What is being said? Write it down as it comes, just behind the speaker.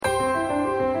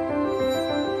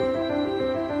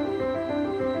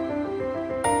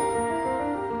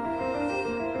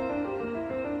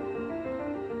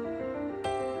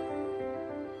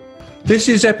This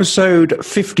is episode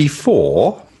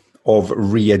 54 of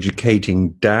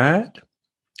Re-Educating Dad,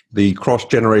 the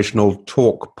cross-generational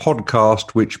talk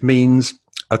podcast, which means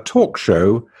a talk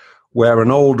show where an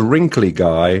old wrinkly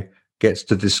guy gets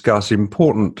to discuss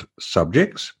important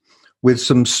subjects with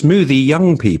some smoothie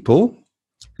young people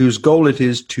whose goal it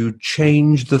is to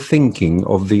change the thinking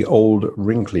of the old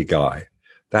wrinkly guy.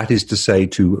 That is to say,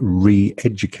 to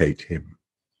re-educate him.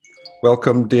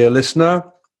 Welcome, dear listener.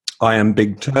 I am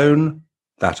Big Tone,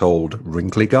 that old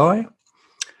wrinkly guy.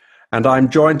 And I'm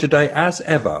joined today, as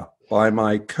ever, by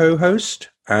my co-host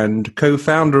and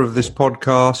co-founder of this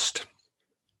podcast,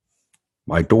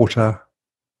 my daughter,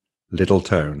 Little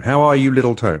Tone. How are you,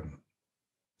 Little Tone?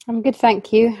 I'm good,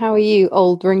 thank you. How are you,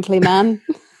 old wrinkly man?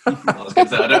 I was going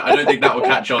to say, I don't think that will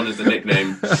catch on as a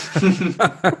nickname.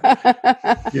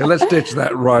 Yeah, let's ditch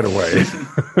that right away.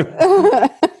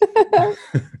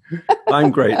 I'm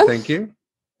great, thank you.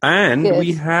 And Good.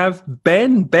 We have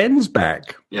Ben. Ben's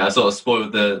back. Yeah, I sort of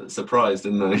spoiled the surprise,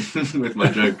 didn't I, with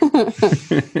my joke.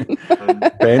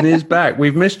 Ben is back.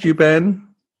 We've missed you, Ben.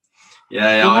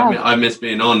 Yeah, I miss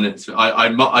being on.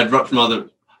 I'd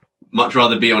much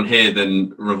rather be on here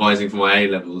than revising for my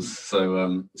A-levels.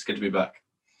 So it's good to be back.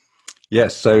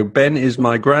 Yes, so Ben is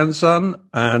my grandson,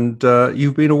 and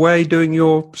you've been away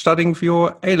studying for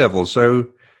your A-levels. So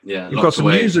yeah, you've got some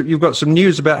news. You've got some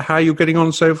news about how you're getting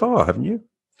on so far, haven't you?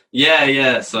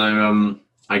 Yeah. So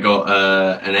I got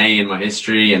an A in my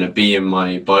history and a B in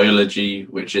my biology,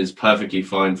 which is perfectly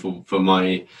fine for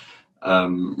my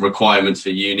requirements for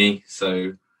uni.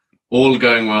 So all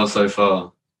going well so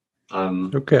far.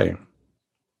 Okay.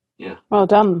 Yeah. Well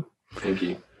done. Thank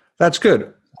you. That's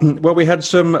good. Well, we had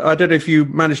some, I don't know if you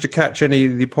managed to catch any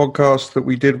of the podcasts that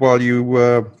we did while you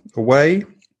were away,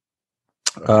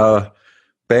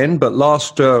 Ben, but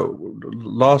last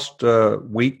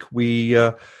week we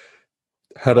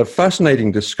had a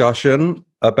fascinating discussion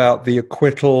about the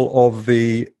acquittal of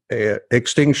the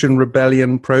Extinction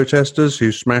Rebellion protesters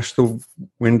who smashed the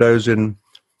windows in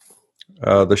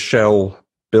the Shell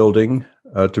building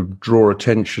to draw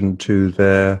attention to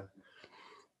their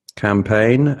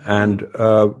campaign. And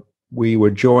we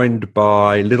were joined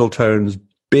by Little Tone's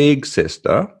big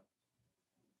sister.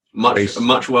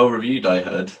 Much well reviewed, I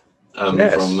heard.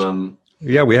 Yes. From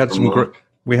we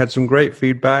had some great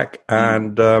feedback,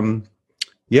 and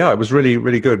it was really,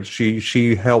 really good.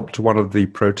 She helped one of the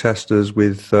protesters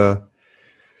with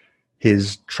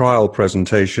his trial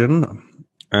presentation,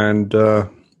 and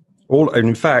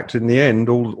in fact, in the end,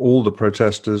 all the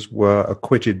protesters were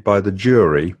acquitted by the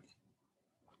jury,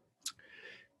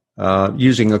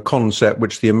 using a concept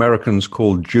which the Americans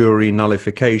call jury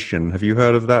nullification. Have you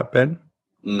heard of that, Ben?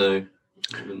 No.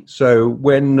 So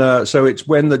it's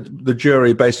when the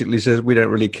jury basically says, we don't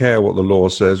really care what the law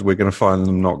says, we're going to find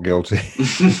them not guilty.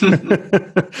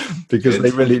 Because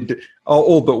they really did,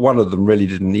 all but one of them really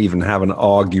didn't even have an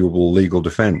arguable legal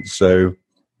defense. So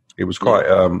it was quite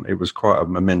a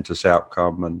momentous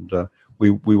outcome, and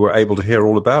we were able to hear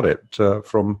all about it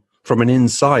from an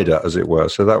insider, as it were.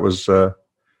 So that was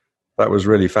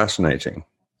really fascinating.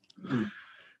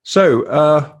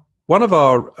 So one of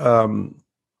our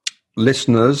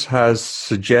listeners has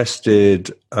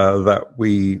suggested that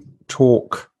we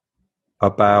talk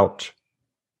about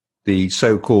the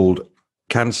so-called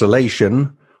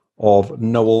cancellation of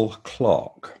Noel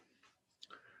Clarke.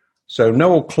 So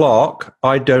Noel Clarke,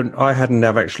 I had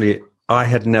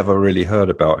never really heard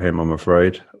about him, I'm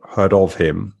afraid, heard of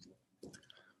him.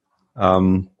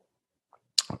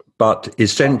 But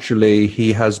essentially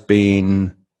he has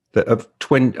been,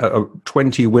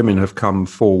 20 women have come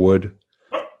forward.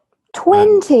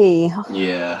 20?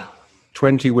 Yeah.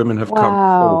 20 women have come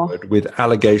forward with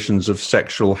allegations of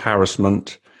sexual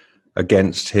harassment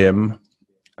against him.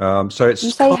 So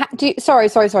it's... Sorry. Do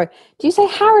you say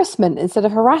harassment instead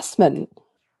of harassment?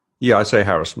 Yeah, I say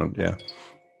harassment, yeah.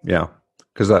 Yeah,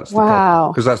 because that's,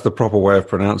 that's the proper way of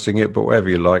pronouncing it, but whatever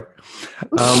you like.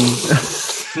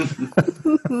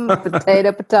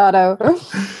 Potato.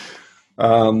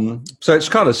 So it's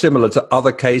kind of similar to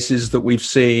other cases that we've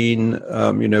seen,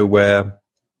 where,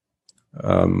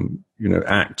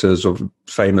 actors or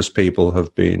famous people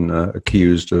have been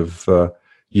accused of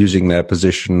using their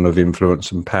position of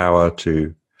influence and power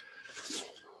to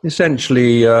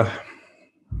essentially, how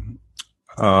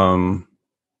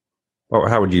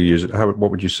would you use it?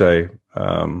 What would you say?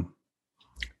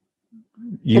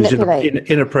 Use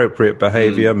inappropriate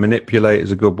behavior. Manipulate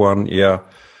is a good one. Yeah.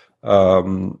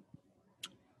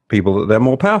 People that they're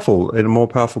more powerful, in a more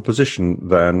powerful position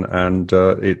than, and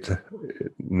it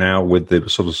now with the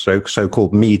sort of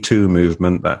so-called Me Too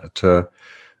movement that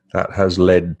has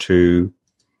led to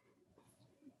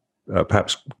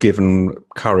perhaps given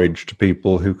courage to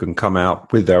people who can come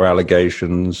out with their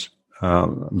allegations.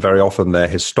 Very often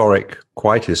they're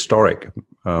quite historic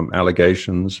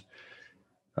allegations,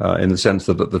 in the sense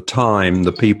that at the time,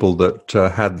 the people that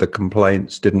had the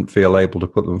complaints didn't feel able to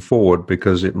put them forward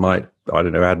because it might,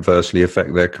 adversely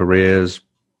affect their careers,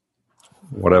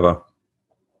 whatever.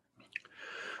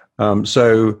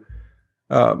 So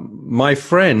my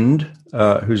friend,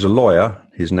 who's a lawyer,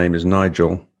 his name is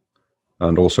Nigel,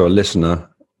 and also a listener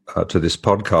to this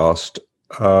podcast,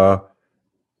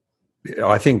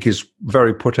 I think is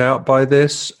very put out by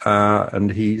this. And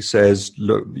he says,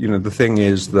 look, the thing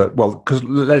is that, well, because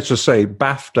let's just say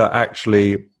BAFTA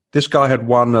actually, this guy had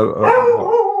won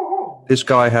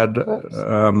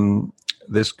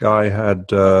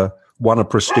won a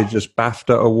prestigious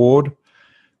BAFTA award.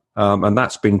 And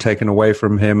that's been taken away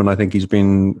from him, and I think he's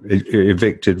been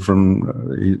evicted from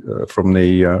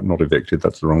the not evicted.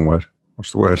 That's the wrong word.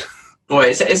 What's the word? Well,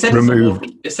 it said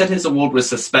removed. It said his award was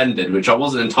suspended, which I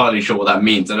wasn't entirely sure what that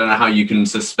means. I don't know how you can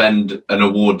suspend an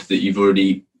award that you've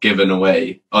already given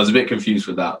away. I was a bit confused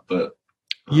with that, but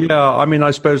yeah,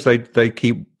 I suppose they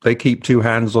keep two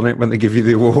hands on it when they give you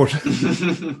the award.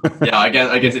 Yeah, I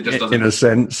guess it just doesn't. In a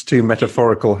sense, two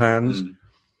metaphorical hands.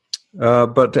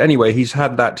 But anyway, he's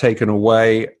had that taken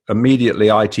away. Immediately,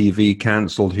 ITV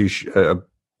cancelled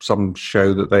some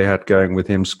show that they had going with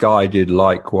him. Sky did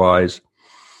likewise.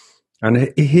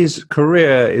 And his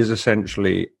career is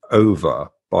essentially over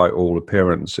by all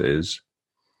appearances.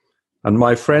 And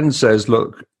my friend says,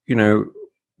 look,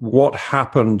 what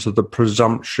happened to the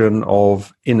presumption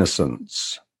of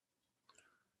innocence?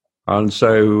 And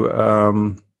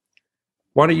so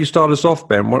why don't you start us off,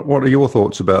 Ben? What are your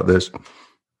thoughts about this?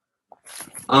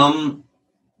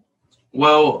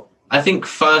 Well, I think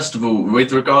first of all,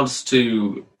 with regards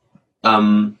to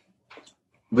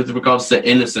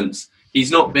innocence, he's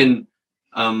not been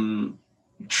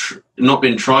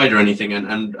tried or anything,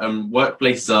 and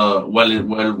workplaces are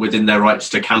well within their rights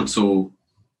to cancel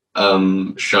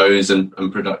shows and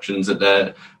productions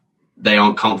that they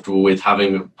aren't comfortable with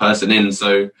having a person in.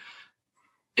 So,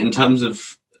 in terms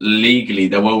of legally,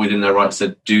 they're well within their rights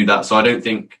to do that. So I don't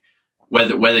think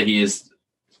whether he is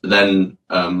then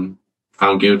found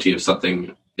guilty of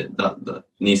something that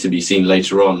needs to be seen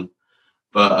later on.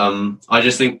 But I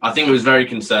think it was very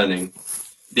concerning,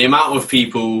 the amount of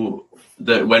people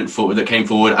that came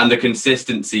forward, and the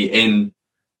consistency in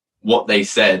what they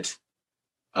said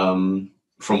from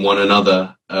one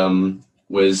another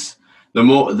was the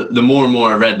more and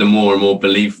more I read, the more and more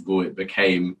believable it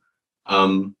became.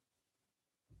 And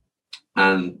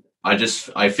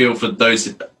I feel for those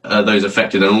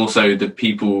affected, and also the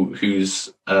people who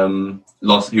have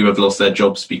lost their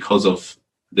jobs because of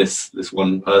this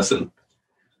one person.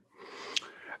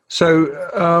 So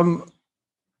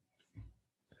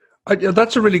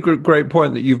that's a really great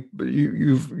point that you've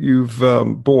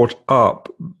brought up.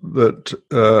 That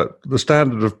the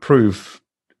standard of proof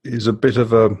is a bit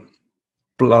of a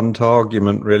blunt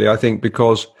argument, really. I think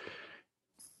because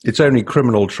it's only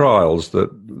criminal trials that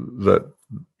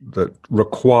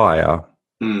require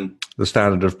the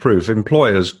standard of proof.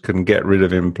 Employers can get rid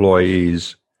of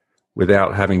employees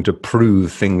without having to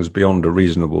prove things beyond a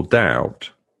reasonable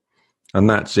doubt. And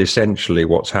that's essentially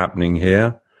what's happening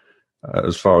here,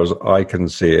 as far as I can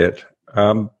see it.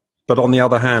 But on the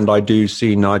other hand, I do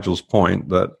see Nigel's point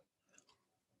that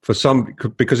for some,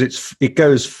 because it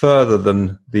goes further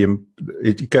than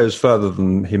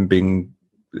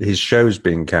his shows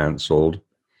being cancelled.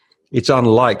 It's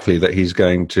unlikely that he's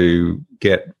going to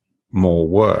get more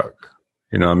work.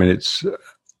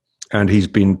 And he's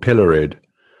been pilloried.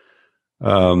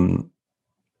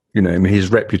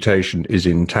 His reputation is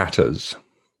in tatters.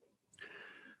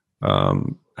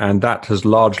 And that has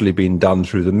largely been done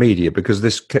through the media, because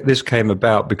this came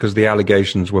about because the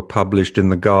allegations were published in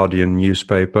the Guardian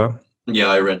newspaper. Yeah,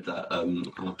 I read that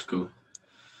article.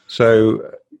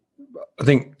 So I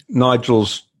think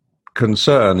Nigel's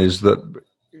concern is that,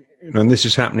 and this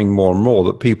is happening more and more,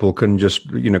 that people can just,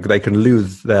 they can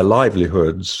lose their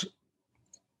livelihoods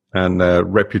and their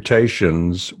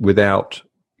reputations without,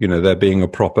 there being a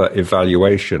proper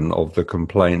evaluation of the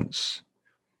complaints.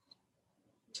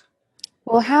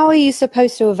 Well, how are you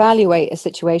supposed to evaluate a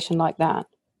situation like that?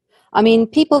 I mean,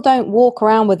 people don't walk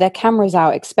around with their cameras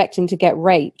out expecting to get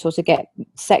raped or to get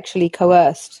sexually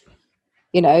coerced.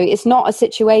 It's not a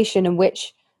situation in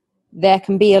which there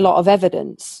can be a lot of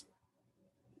evidence.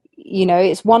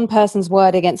 It's one person's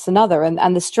word against another.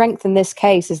 And the strength in this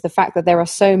case is the fact that there are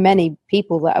so many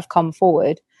people that have come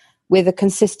forward with a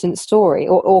consistent story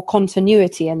or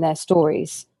continuity in their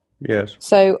stories. Yes.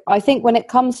 So I think when it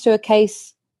comes to a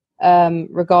case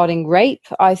regarding rape.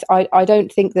 I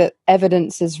don't think that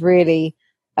evidence is really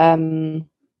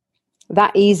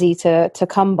that easy to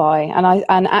come by.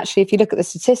 And actually, if you look at the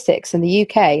statistics in the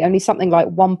UK, only something like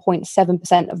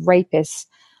 1.7% of rapists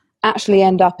actually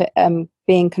end up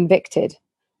being convicted.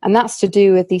 And that's to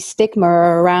do with the stigma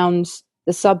around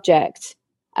the subject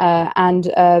and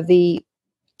the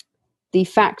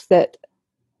fact that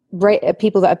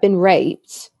people that have been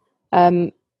raped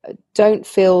don't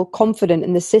feel confident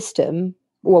in the system,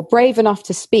 or brave enough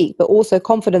to speak, but also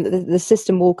confident that the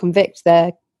system will convict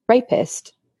their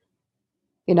rapist.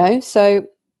 You know, so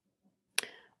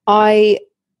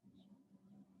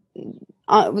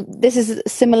this is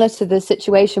similar to the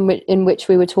situation in which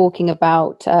we were talking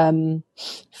about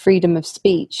freedom of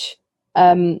speech.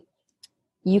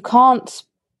 You can't.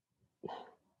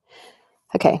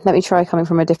 Okay, let me try coming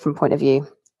from a different point of view.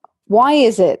 Why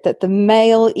is it that the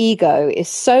male ego is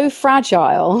so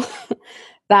fragile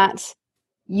that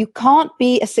you can't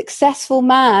be a successful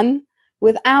man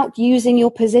without using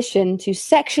your position to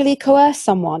sexually coerce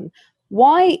someone?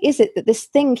 Why is it that this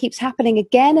thing keeps happening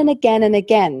again and again and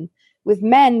again with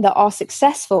men that are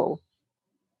successful?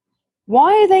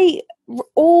 Why are they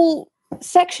all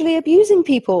sexually abusing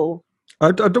people? I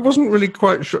wasn't really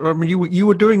quite sure. I mean, you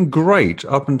were doing great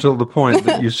up until the point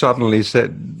that you suddenly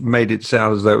made it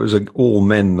sound as though it was all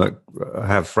men that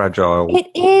have fragile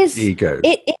egos.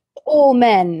 It is all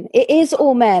men. It is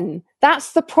all men.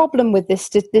 That's the problem with this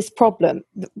problem.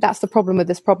 That's the problem with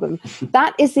this problem.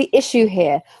 That is the issue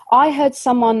here. I heard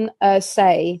someone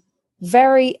say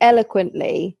very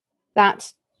eloquently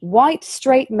that white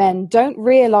straight men don't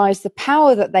realize the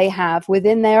power that they have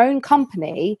within their own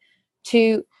company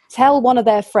to tell one of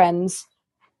their friends,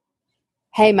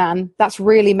 hey man, that's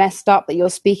really messed up that you're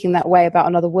speaking that way about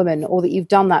another woman, or that you've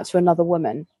done that to another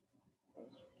woman.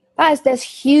 There's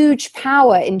huge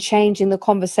power in changing the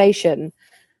conversation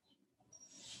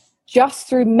just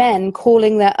through men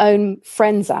calling their own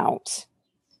friends out.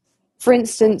 For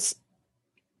instance,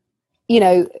 you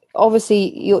know,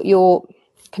 obviously you're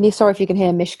sorry if you can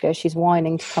hear Mishka, she's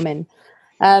whining to come in.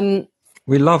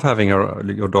 We love having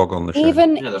your dog on the show.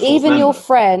 Even your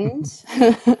friend,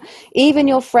 even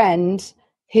your friend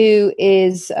who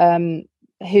is who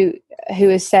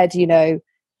has said, you know,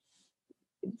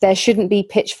 there shouldn't be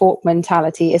pitchfork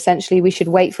mentality. Essentially, we should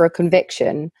wait for a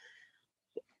conviction.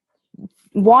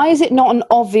 Why is it not an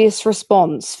obvious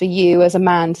response for you as a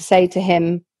man to say to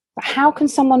him, how can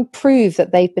someone prove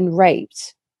that they've been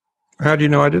raped? How do you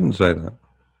know I didn't say that?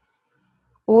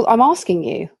 Well, I'm asking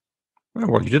you. Oh,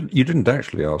 well, you didn't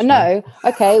actually ask. No. Me.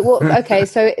 Okay. Well, okay.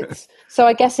 So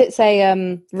I guess it's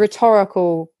a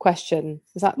rhetorical question.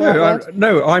 Is that the right word?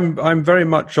 No, I'm very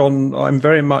much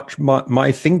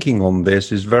my thinking on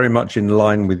this is very much in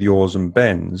line with yours and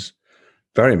Ben's,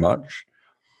 very much.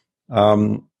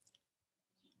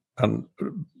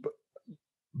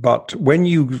 But when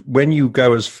you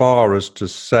go as far as to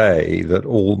say that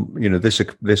all, you know,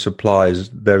 this applies,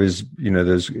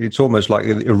 it's almost like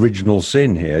the original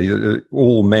sin here.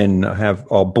 All men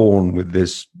are born with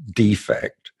this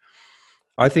defect.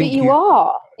 I think but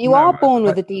you are born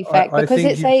with a defect because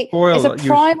it's a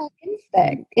primal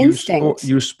instinct.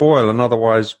 You spoil an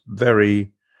otherwise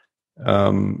very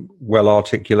well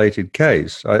articulated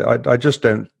case. I just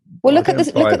don't. Well, look at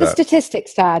the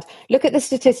statistics, Dad. Look at the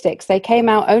statistics. They came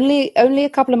out only a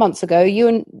couple of months ago. You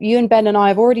and Ben and I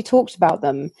have already talked about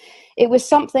them. It was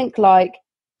something like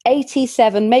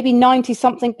 87, maybe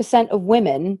 90-something% of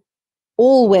women,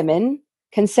 all women,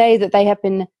 can say that they have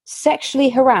been sexually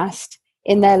harassed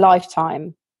in their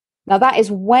lifetime. Now, that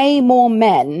is way more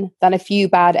men than a few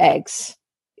bad eggs,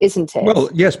 isn't it? Well,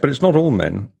 yes, but it's not all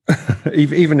men.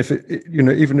 even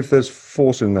if there's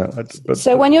force in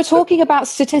that. When you're talking about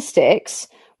statistics,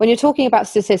 when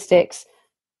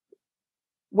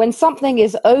something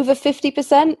is over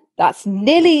 50%, that's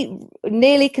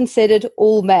nearly considered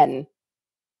all men.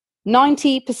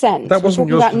 90%. That wasn't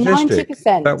your statistic.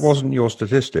 90%. That wasn't your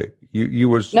statistic.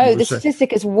 The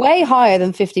statistic is way higher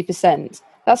than 50%.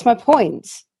 That's my point.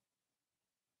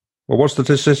 Well, what's the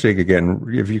statistic again,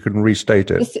 if you can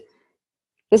restate it?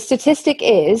 The statistic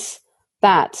is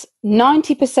that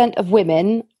 90% of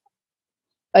women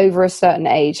over a certain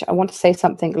age, I want to say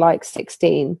something like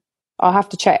 16. I'll have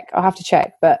to check,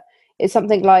 but it's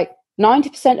something like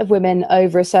 90% of women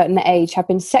over a certain age have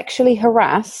been sexually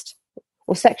harassed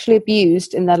or sexually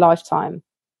abused in their lifetime.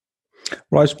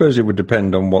 Well, I suppose it would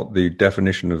depend on what the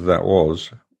definition of that was.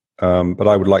 But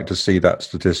I would like to see that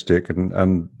statistic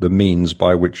and the means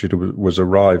by which it was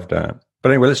arrived at.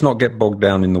 But anyway, let's not get bogged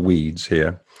down in the weeds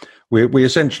here. We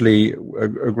essentially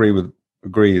agree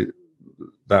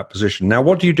that position. Now,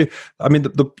 what do you do? I mean,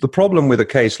 the problem with a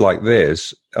case like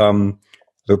this,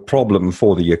 the problem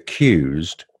for the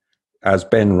accused, as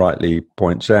Ben rightly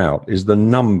points out, is the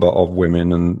number of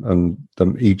women and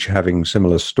them each having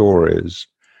similar stories.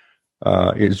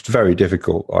 It's very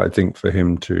difficult, I think, for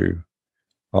him to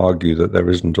argue that there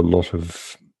isn't a lot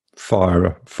of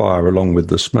fire along with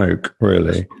the smoke,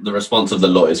 really. The response of the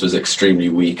lawyers was extremely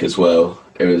weak as well.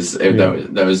 There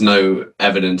was no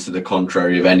evidence to the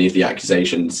contrary of any of the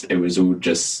accusations. It was all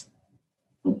just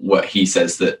what he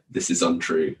says that this is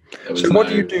untrue. So what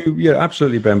do you do? Yeah,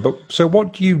 absolutely, Ben. But so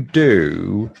what do you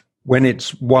do when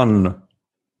it's one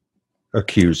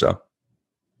accuser?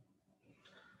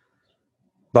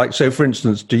 Like, so for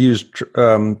instance, to use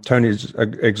Tony's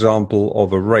example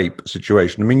of a rape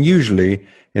situation, I mean, usually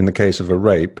in the case of a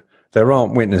rape, there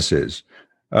aren't witnesses.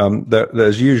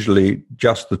 There's usually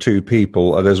just the two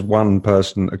people. There's one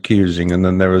person accusing, and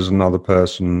then there is another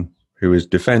person who is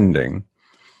defending.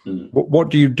 Mm. What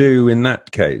do you do in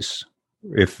that case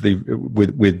if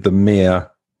with the mere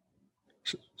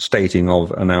stating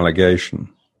of an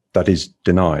allegation that is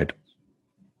denied?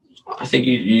 I think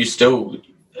you still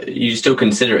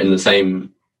consider it in the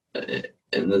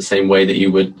same way that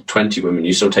you would 20 women.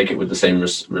 You still take it with the same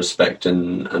respect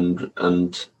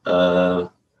and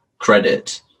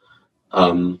credit.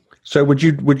 So would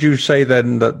you say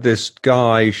then that this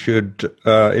guy should,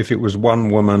 if it was one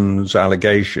woman's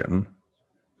allegation,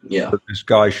 that this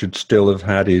guy should still have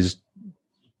had his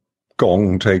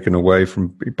gong taken away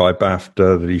by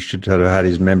BAFTA, that he should have had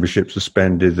his membership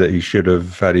suspended, that he should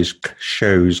have had his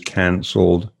shows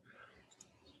cancelled?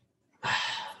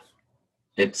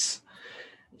 It's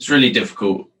really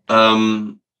difficult.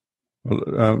 Little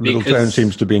Tone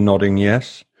seems to be nodding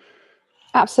yes.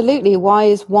 Absolutely. Why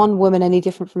is one woman any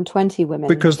different from 20 women?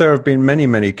 Because there have been many,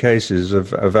 many cases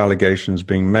of allegations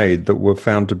being made that were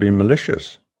found to be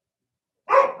malicious.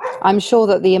 I'm sure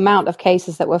that the amount of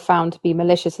cases that were found to be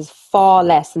malicious is far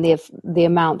less than the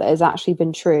amount that has actually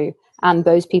been true, and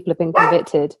those people have been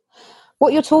convicted.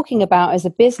 What you're talking about is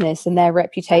a business and their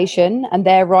reputation and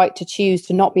their right to choose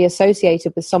to not be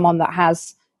associated with someone that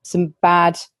has some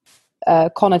bad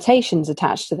connotations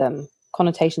attached to them.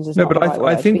 Connotations is not the right word,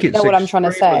 I think it's what I'm trying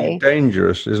to say.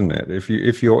 Dangerous, isn't it?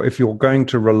 If you're going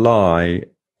to rely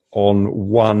on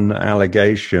one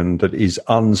allegation that is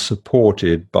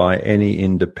unsupported by any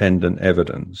independent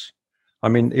evidence. I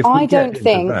mean, if we get into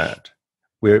that.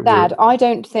 Dad, I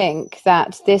don't think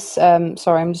that this,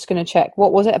 sorry, I'm just going to check.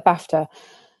 What was it? A BAFTA?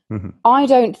 Mm-hmm. I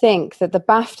don't think that the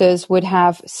BAFTAs would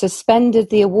have suspended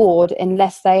the award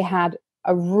unless they had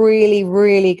a really,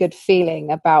 really good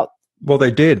feeling about. Well,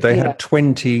 they did. They had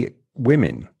 20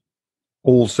 women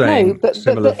all saying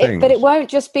similar things. But it won't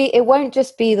just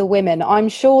be the women. I'm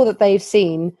sure that they've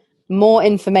seen more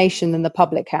information than the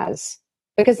public has,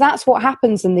 because that's what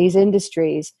happens in these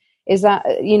industries. Is that,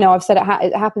 I've said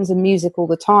it happens in music all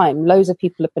the time. Loads of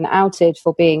people have been outed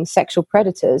for being sexual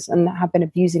predators and have been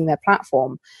abusing their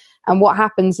platform. And what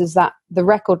happens is that the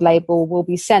record label will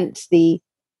be sent the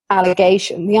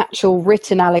allegation, the actual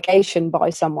written allegation by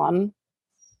someone,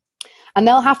 and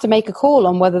they'll have to make a call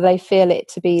on whether they feel it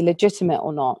to be legitimate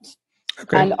or not.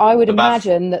 Okay. And I would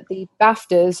imagine that the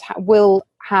BAFTAs will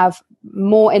have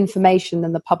more information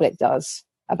than the public does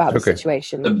about the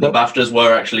situation. The BAFTAs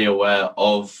were actually aware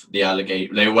of the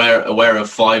allegation. They were aware of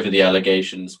 5 of the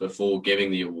allegations before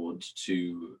giving the award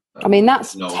to. I mean,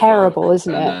 that's terrible,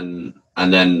 isn't it?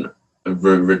 And then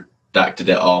redacted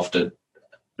it after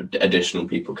additional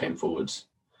people came forwards.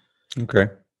 Okay.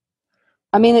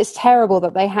 I mean, it's terrible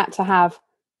that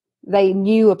they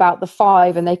knew about the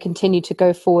 5 and they continued to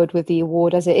go forward with the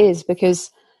award as it is,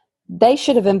 because they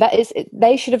should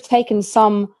have taken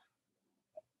some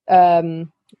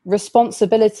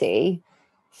responsibility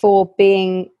for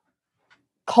being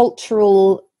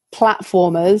cultural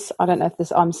platformers. I don't know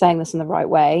if I'm saying this in the right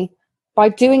way, by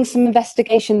doing some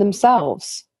investigation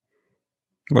themselves.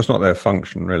 Well, it's not their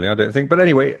function, really, I don't think. But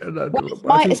anyway,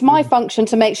 it's my function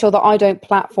to make sure that I don't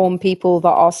platform people that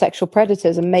are sexual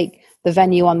predators and make the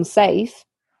venue unsafe.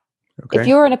 Okay. If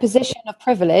you're in a position of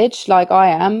privilege, like I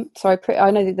am,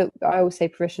 I know that I always say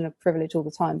position of privilege all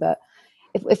the time, but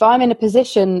if I'm in a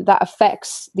position that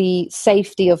affects the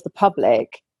safety of the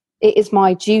public, it is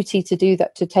my duty to do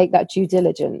that, to take that due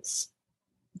diligence.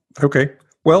 Okay.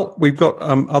 Well, we've got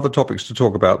other topics to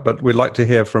talk about, but we'd like to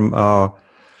hear from our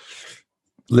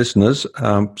listeners.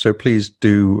 So please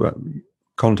do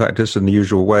contact us in the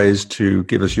usual ways to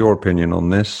give us your opinion on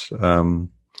this.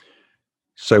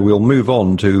 So we'll move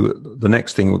on to the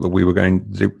next thing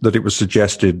that it was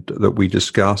suggested that we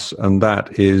discuss, and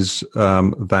that is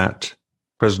that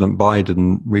President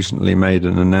Biden recently made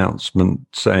an announcement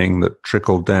saying that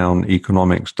trickle-down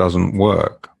economics doesn't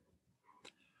work.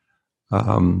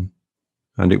 And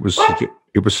it was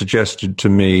suggested to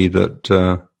me that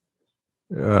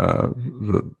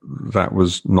that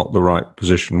was not the right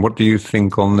position. What do you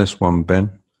think on this one,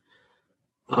 Ben?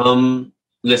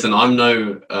 Listen, I'm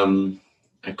no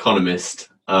economist,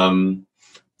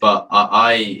 but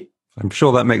I'm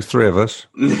sure that makes three of us.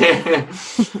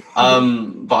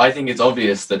 But I think it's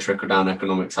obvious that trickle-down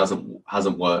economics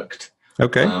hasn't worked.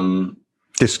 Okay.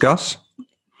 Discuss.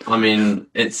 I mean,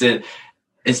 it's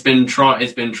been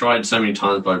tried so many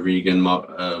times by Reagan,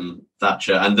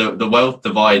 Thatcher, and the wealth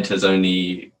divide has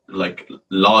only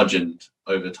largened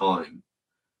over time.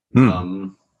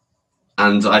 And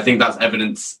I think that's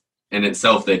evidence in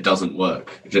itself that it doesn't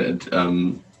work.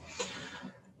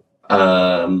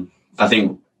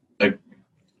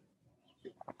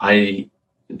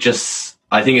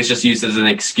 I think it's just used as an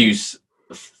excuse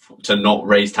to not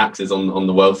raise taxes on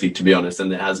the wealthy, to be honest,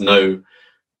 and it has no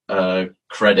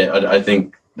credit. I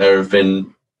think there have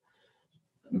been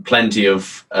plenty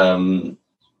of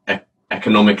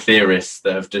economic theorists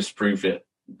that have disproved it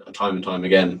time and time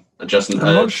again. I'm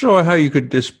not sure how you could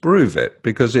disprove it,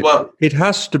 because it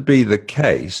has to be the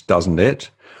case, doesn't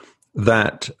it,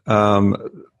 that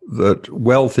that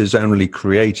wealth is only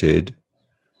created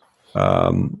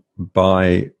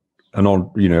by an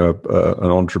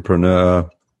entrepreneur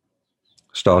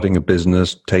starting a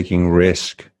business, taking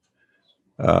risk,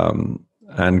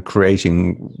 and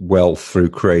creating wealth through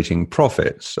creating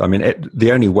profits. I mean,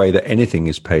 the only way that anything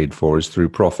is paid for is through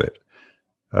profit,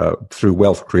 through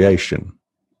wealth creation,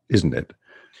 isn't it?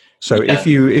 So if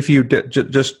you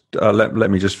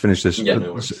let me just finish this. Yeah,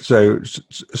 no worries. So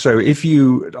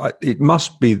it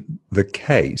must be the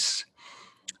case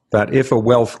that if a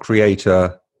wealth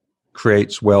creator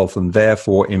creates wealth and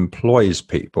therefore employs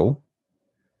people,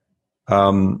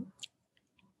 who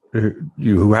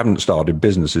haven't started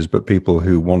businesses, but people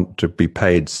who want to be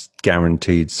paid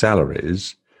guaranteed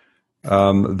salaries,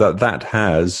 that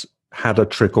has had a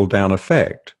trickle-down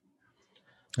effect.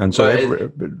 And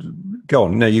so, go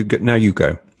on. Now you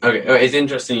go. Okay, it's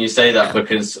interesting you say that,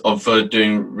 because for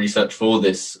doing research for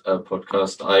this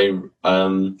podcast, I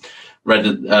read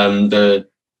the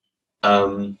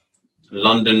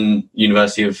London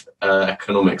University of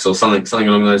Economics, or something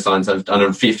along those lines. I've done a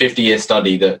 50-year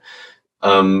study that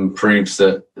proves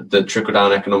that the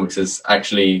trickle-down economics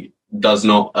does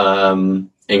not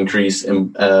increase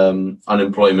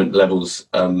unemployment levels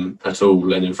at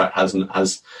all, and in fact has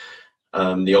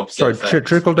the opposite. Sorry,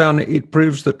 trickle-down. It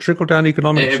proves that trickle-down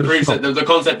economics. It proves that the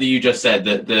concept that you just said,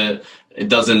 that it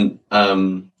doesn't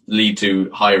lead to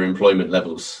higher employment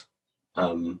levels.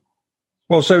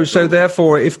 Well, so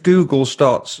therefore, if Google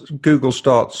starts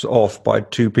off by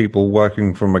two people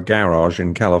working from a garage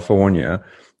in California,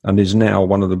 and is now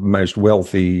one of the most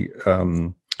wealthy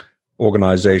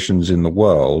organizations in the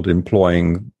world,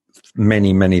 employing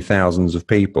many, many thousands of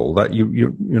people, that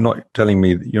you're not telling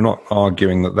me, you're not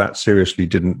arguing that seriously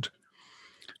didn't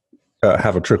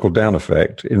have a trickle-down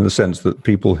effect, in the sense that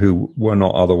people who were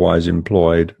not otherwise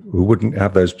employed, who wouldn't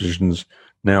have those positions,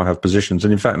 now have positions.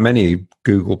 And in fact, many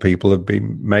Google people have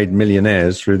been made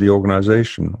millionaires through the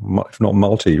organization, if not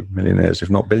multi-millionaires, if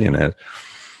not billionaires.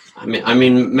 I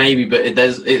mean, maybe, but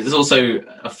it's also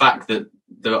a fact that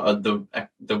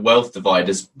the wealth divide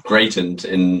is greatened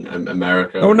in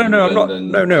America. Oh no, I'm not.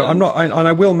 I'm not. And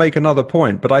I will make another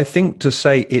point, but I think to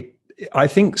say it, I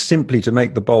think simply to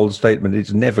make the bold statement,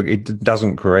 it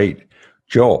doesn't create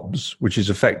jobs, which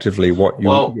is effectively what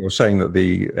you're saying that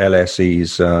the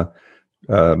LSE's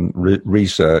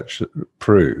research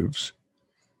proves.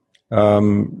 I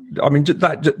mean,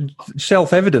 that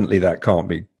self-evidently that can't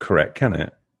be correct, can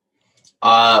it?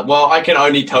 Well, I can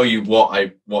only tell you what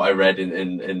I read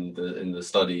in the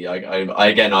study.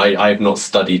 I have not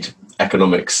studied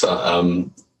economics,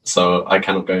 so I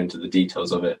cannot go into the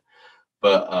details of it.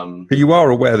 But you are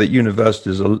aware that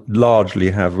universities largely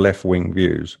have left-wing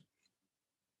views.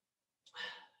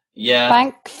 Yeah.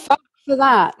 Thank fuck for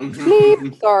that.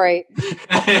 Bleep. Sorry.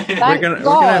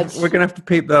 We're gonna have to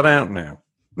peep that out now.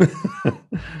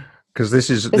 Because this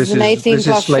is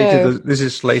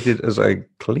slated as a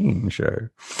clean show.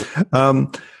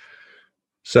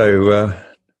 So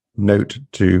note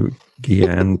to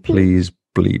Guianne, please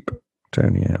bleep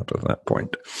Tony out at that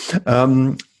point.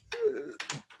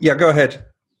 Yeah, go ahead.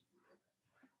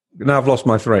 Now I've lost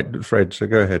my thread, so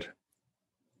go ahead.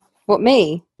 What,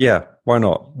 me? Yeah, why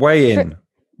not? Weigh in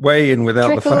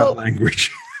without the foul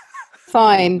language.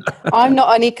 Fine. I'm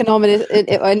not an economist.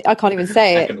 I can't even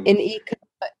say it. In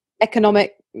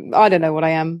economic I don't know what I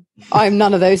am. I'm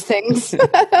none of those things.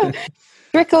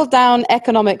 Trickle-down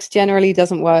economics generally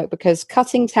doesn't work because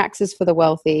cutting taxes for the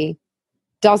wealthy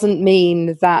doesn't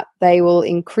mean that they will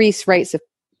increase rates of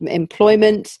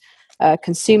employment,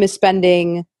 consumer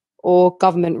spending, or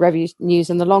government revenues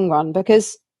in the long run,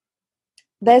 because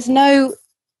there's no,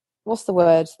 what's the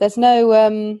word? There's no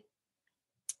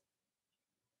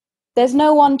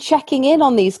one checking in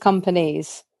on these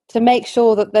companies to make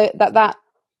sure that that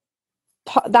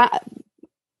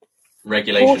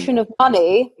Regulation. portion of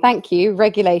money. Thank you.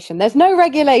 Regulation. There's no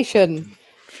regulation.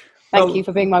 Thank you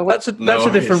for being my witness.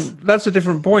 That's a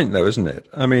different point, though, isn't it?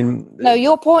 I mean, no,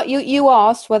 your point. You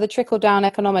asked whether trickle-down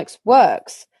economics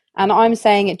works, and I'm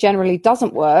saying it generally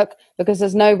doesn't work because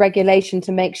there's no regulation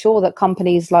to make sure that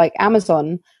companies like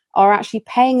Amazon are actually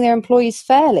paying their employees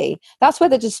fairly. That's where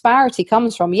the disparity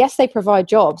comes from. Yes, they provide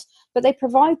jobs, but they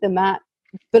provide them at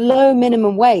below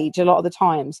minimum wage a lot of the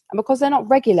times, and because they're not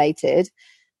regulated,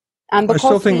 and because I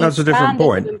still think that's a different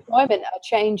point. Employment are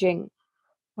changing.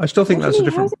 I still think that's a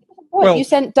different. Well, you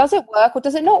said, does it work or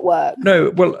does it not work? No,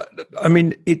 well, I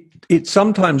mean, it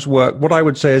sometimes works. What I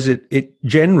would say is it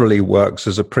generally works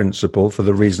as a principle for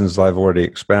the reasons I've already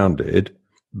expounded,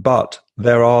 but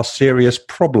there are serious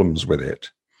problems with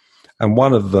it. And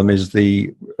one of them is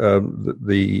the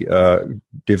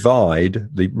divide,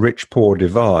 the rich-poor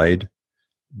divide,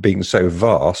 being so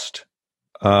vast,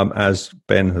 as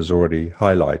Ben has already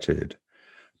highlighted.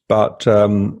 But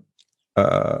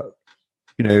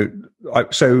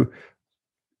so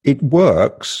it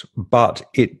works, but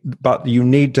you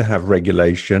need to have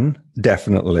regulation,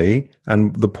 definitely.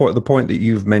 And the point that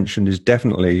you've mentioned is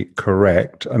definitely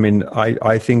correct. I mean,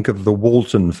 I think of the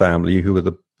Walton family, who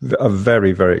are a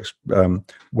very, very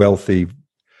wealthy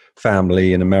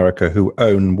family in America who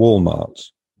own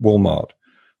Walmart, the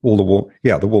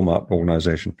Walmart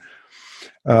organization.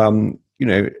 And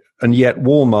yet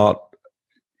Walmart,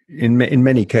 in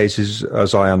many cases,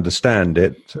 as I understand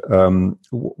it,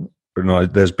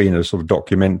 there's been a sort of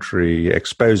documentary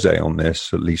expose on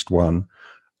this, at least one,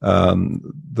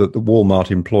 that the Walmart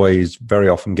employees very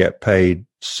often get paid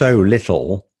so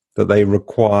little that they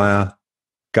require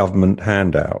government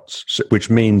handouts, which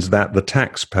means that the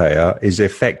taxpayer is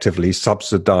effectively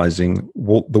subsidizing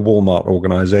the Walmart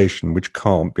organization, which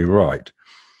can't be right.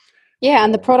 Yeah,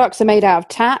 and the products are made out of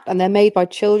tat, and they're made by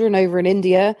children over in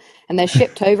India, and they're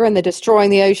shipped over, and they're destroying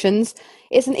the oceans.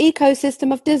 It's an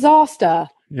ecosystem of disaster.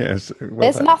 Yes, well,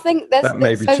 there's nothing.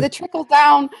 The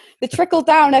trickle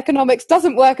down economics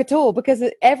doesn't work at all because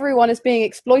everyone is being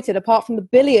exploited, apart from the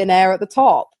billionaire at the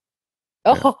top.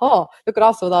 Oh, look at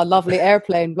us with our lovely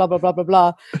airplane, blah, blah, blah, blah,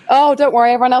 blah. Oh, don't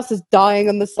worry, everyone else is dying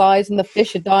on the sides, and the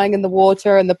fish are dying in the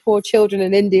water, and the poor children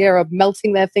in India are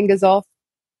melting their fingers off.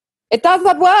 It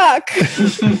doesn't work.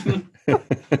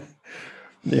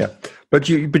 Yeah, but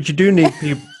you do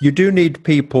need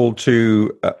people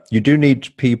to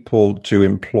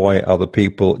employ other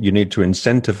people. You need to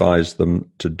incentivize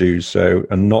them to do so,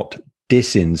 and not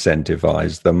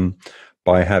disincentivize them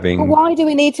by having. But why do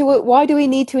we need to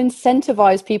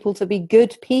incentivize people to be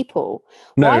good people?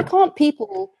 No. Why can't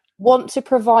people want to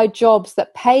provide jobs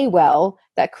that pay well,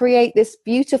 that create this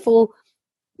beautiful,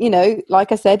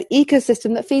 like I said,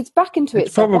 ecosystem that feeds back into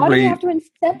itself? Why do we have to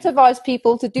incentivize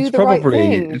people to do the right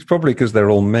thing? It's probably because they're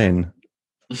all men.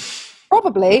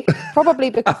 Probably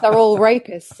because they're all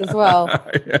rapists as well.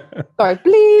 Yeah. Sorry,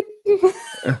 bleep.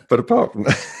 But apart from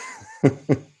that,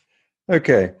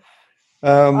 okay.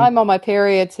 I'm on my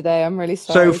period today. I'm really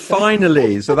sorry. So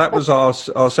finally, that was our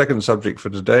second subject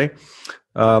for today.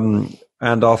 And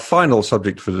our final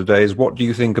subject for today is, what do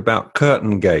you think about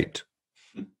Curtain Gate,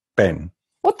 Ben?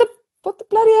 What the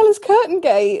bloody hell is Curtain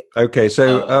Gate? Okay,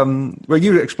 so well,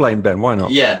 you explain, Ben. Why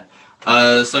not? Yeah.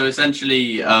 So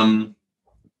essentially,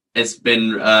 it's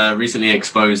been recently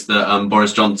exposed that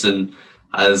Boris Johnson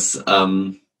has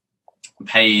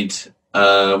paid.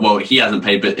 Well, he hasn't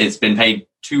paid, but it's been paid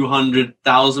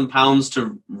 £200,000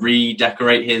 to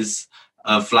redecorate his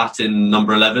flat in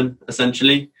number 11,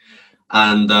 essentially.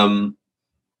 And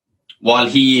while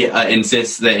he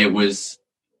insists that it was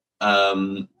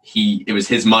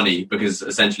his money, because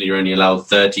essentially you're only allowed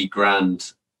 30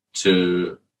 grand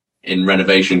in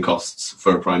renovation costs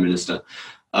for a prime minister.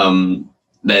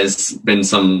 There's been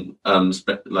some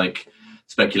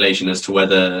speculation as to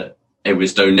whether it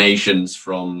was donations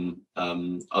from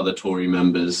other Tory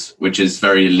members, which is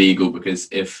very illegal, because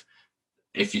if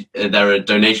there are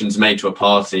donations made to a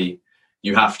party,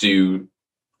 you have to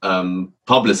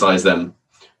publicize them,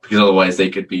 because otherwise they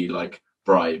could be like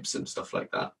bribes and stuff like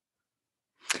that.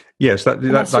 Yes,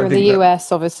 Unless you're in the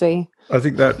US, obviously. I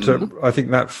think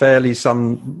that fairly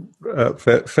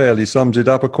sums it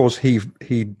up. Of course, he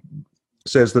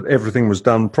says that everything was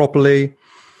done properly,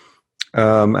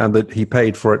 and that he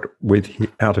paid for it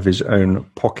out of his own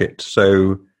pocket.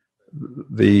 So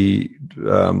the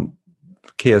Sir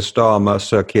Keir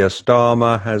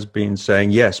Starmer has been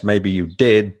saying, yes, maybe you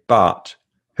did, but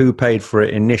who paid for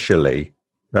it initially?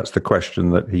 That's the question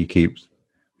that he keeps.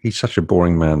 He's such a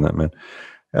boring man, that man.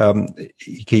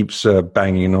 He keeps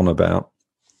banging on about.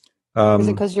 Is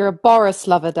it because you're a Boris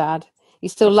lover, Dad? You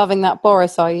still loving that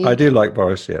Boris, are you? I do like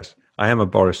Boris, yes. I am a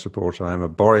Boris supporter. I am a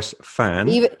Boris fan.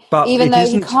 Even though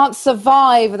he can't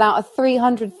survive without a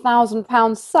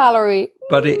 £300,000 salary.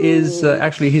 But it is,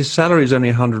 actually, his salary is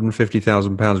only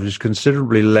 £150,000, which is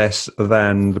considerably less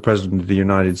than the President of the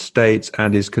United States,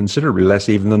 and is considerably less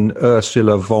even than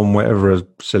Ursula von whatever her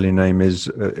silly name is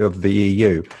of the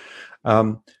EU.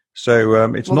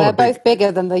 It's not. They're both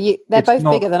bigger than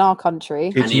bigger than our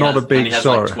country. It's not a big. And he has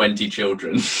like 20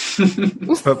 children.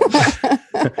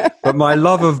 but my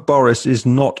love of Boris is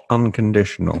not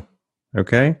unconditional.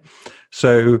 Okay,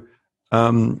 so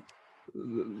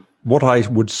what I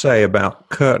would say about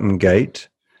Curtain Gate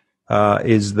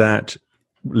is that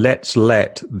let's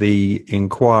let the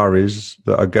inquiries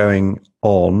that are going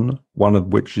on, one of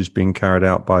which is being carried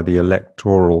out by the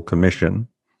Electoral Commission,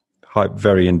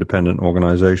 very independent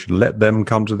organization, let them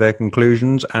come to their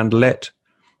conclusions and let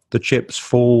the chips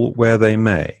fall where they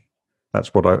may. That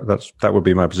would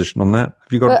be my position on that.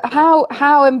 Have you got? But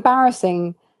how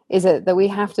embarrassing is it that we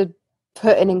have to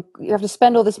you have to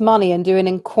spend all this money and do an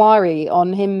inquiry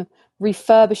on him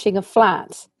refurbishing a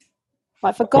flat?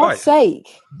 Like, for God's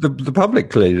sake. The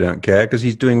public clearly don't care because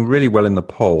he's doing really well in the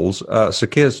polls. Sir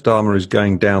Keir Starmer is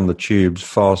going down the tubes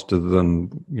faster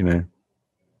than,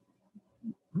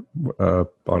 I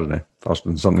don't know, faster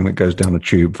than something that goes down a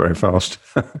tube very fast.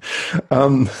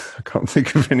 I can't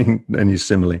think of any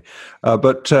simile.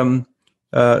 The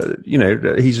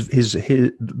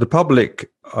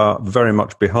public are very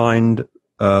much behind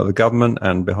the government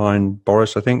and behind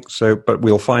Boris, I think. So, but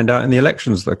we'll find out in the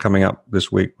elections that are coming up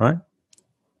this week, right?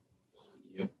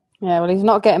 Yeah, well, he's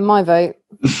not getting my vote.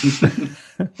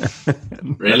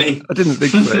 Really? I didn't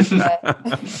think so. Yeah.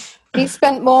 He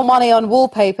spent more money on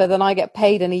wallpaper than I get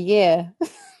paid in a year.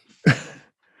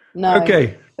 No.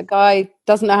 Okay. The guy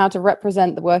doesn't know how to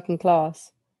represent the working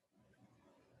class.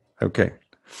 Okay.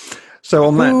 So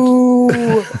on that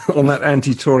on that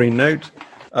anti-Tory note,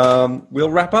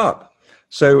 we'll wrap up.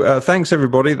 So thanks,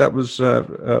 everybody. That was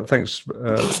thanks,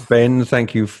 Ben.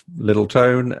 Thank you, Little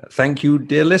Tone. Thank you,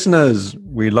 dear listeners.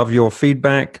 We love your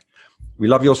feedback. We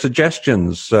love your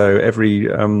suggestions. So every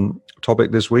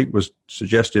topic this week was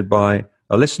suggested by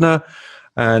a listener.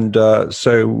 And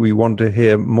so we want to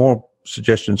hear more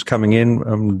suggestions coming in,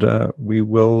 and we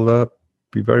will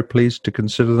be very pleased to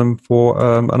consider them for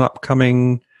an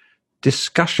upcoming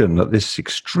discussion at this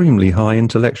extremely high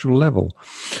intellectual level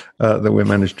that we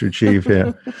managed to achieve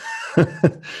here.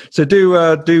 So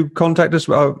do contact us.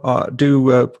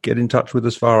 Do get in touch with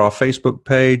us via our Facebook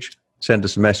page. Send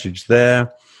us a message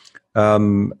there.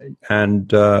 And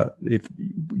if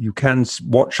you can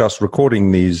watch us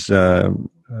recording these on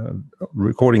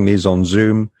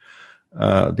Zoom,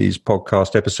 these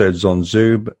podcast episodes on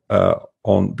Zoom,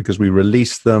 because we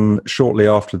release them shortly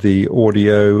after the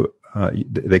audio.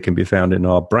 They can be found in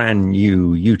our brand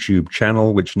new YouTube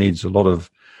channel, which needs a lot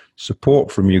of support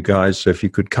from you guys. So if you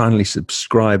could kindly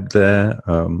subscribe there,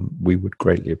 we would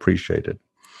greatly appreciate it.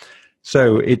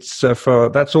 So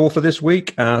that's all for this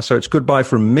week. So it's goodbye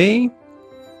from me.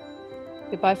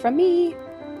 Goodbye from me.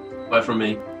 Bye from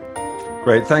me.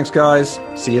 Great. Thanks, guys.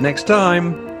 See you next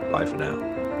time. Bye for now.